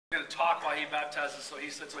talk while he baptizes, so he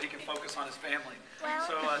said so he can focus on his family. Well,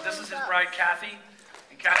 So this is his bride, Kathy.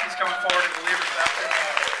 And Kathy's coming forward to believer's baptism.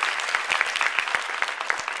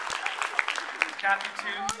 Kathy,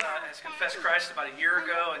 too, has confessed Christ about a year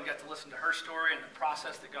ago and got to listen to her story and the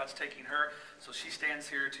process that God's taking her. So she stands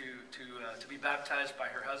here to be baptized by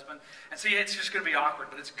her husband. And see, it's just going to be awkward,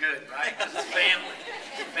 but it's good, right? Because it's family.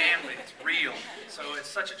 It's family. It's real. So it's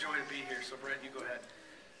such a joy to be here. So, Brent, you go ahead.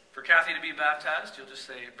 For Kathy to be baptized, you'll just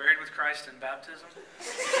say, buried with Christ in baptism.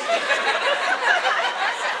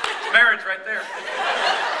 Marriage right there.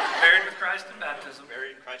 Buried with Christ in baptism.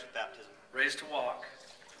 Buried in Christ with baptism. Raised to walk.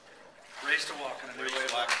 Raised to walk in a new way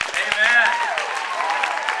of life. Amen.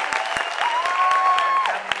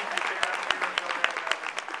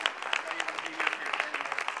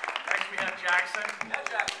 Next we have Jackson.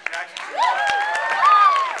 Jackson.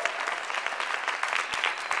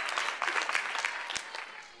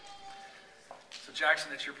 So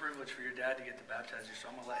Jackson, it's your privilege for your dad to get to baptize you, so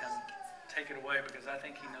I'm going to let him take it away because I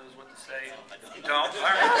think he knows what to say. You don't?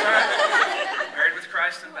 All right. Buried with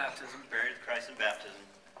Christ in baptism. Buried with Christ in baptism.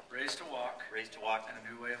 Raised to walk. Raised to walk in a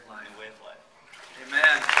new way of life. New way of life.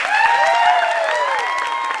 Amen.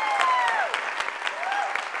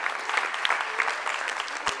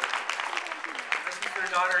 This is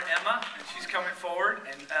their daughter Emma, and she's coming forward.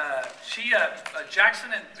 And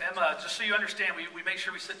Jackson and Emma, just so you understand, we make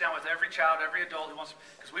sure we sit down with every child, every adult who wants,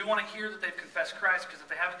 because we want to hear that they've confessed Christ. Because if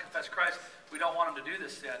they haven't confessed Christ, we don't want them to do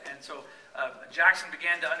this yet. And so Jackson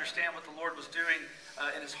began to understand what the Lord was doing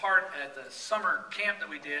in his heart at the summer camp that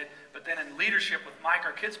we did, but then in leadership with Mike,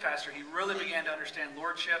 our kids pastor, he really began to understand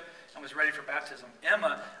lordship and was ready for baptism.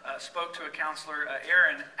 Emma spoke to a counselor,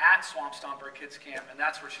 Aaron, at Swamp Stomp, our kids camp, and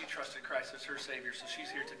that's where she trusted Christ as her Savior. So she's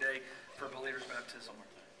here today for believer's baptism.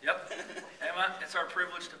 Yep. Emma, it's our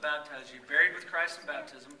privilege to baptize you. Buried with Christ in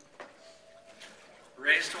baptism.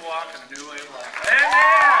 Raised to walk in a new way of life.